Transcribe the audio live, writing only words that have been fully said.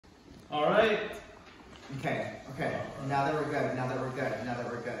All right. Okay. Now that we're good. Now that we're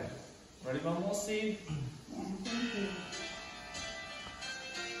good. Ready, Mom? See. Yeah, thank you.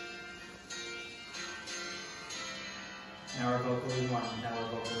 Now we're vocally one.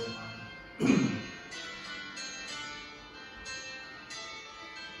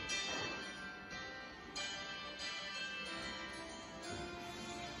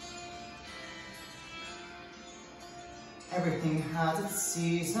 Everything has its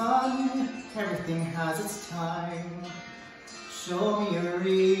season, everything has its time. Show me a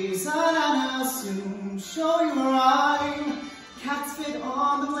reason and I'll soon show you a rhyme. Cats fit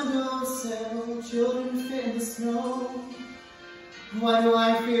on the windowsill, children fit in the snow. Why do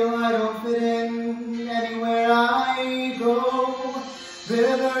I feel I don't fit in anywhere I go?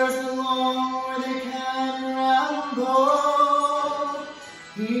 Rivers belong where they can ramble.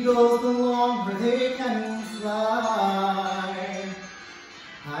 Eagles belong where they can fly.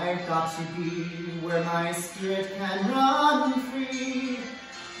 I've got to be where my spirit can run free.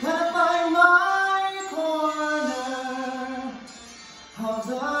 Gotta find my corner of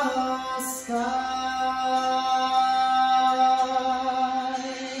the sky.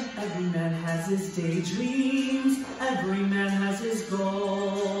 Every man has his daydreams, every man has his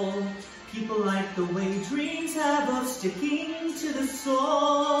goal. People like the way dreams have of sticking to the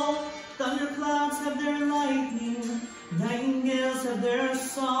soul. Thunderclouds have their lightning, nightingales have their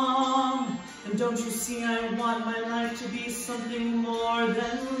song. And don't you see, I want my life to be something more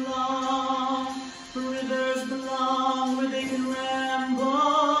than long. Rivers belong where they can ramble.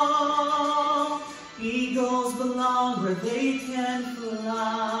 Eagles belong where they can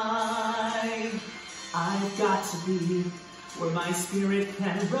fly. I've got to be where my spirit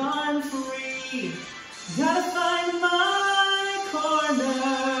can run free. Gotta find my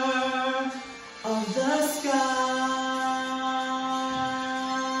corner of the sky.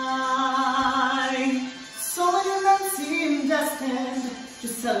 So many men seem destined to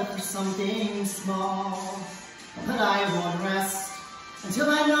settle for something small, but I won't rest until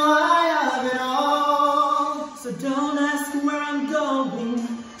I know I have it all. So don't ask where I'm going,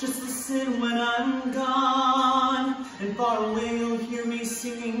 just listen when I'm gone. And far away you'll hear me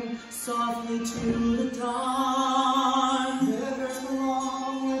singing softly to the dawn. Rivers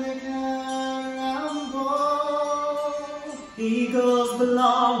belong where they can ramble. Eagles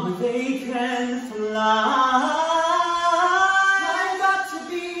belong where they can fly. I've got to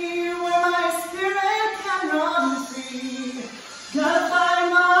be where my spirit can run free. Gotta find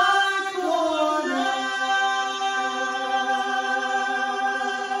my corner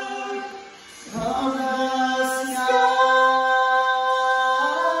of the sky.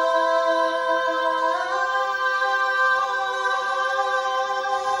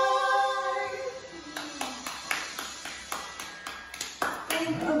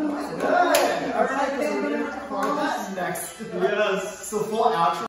 Good. All right, so we're gonna perform that next. Yes. So full outro.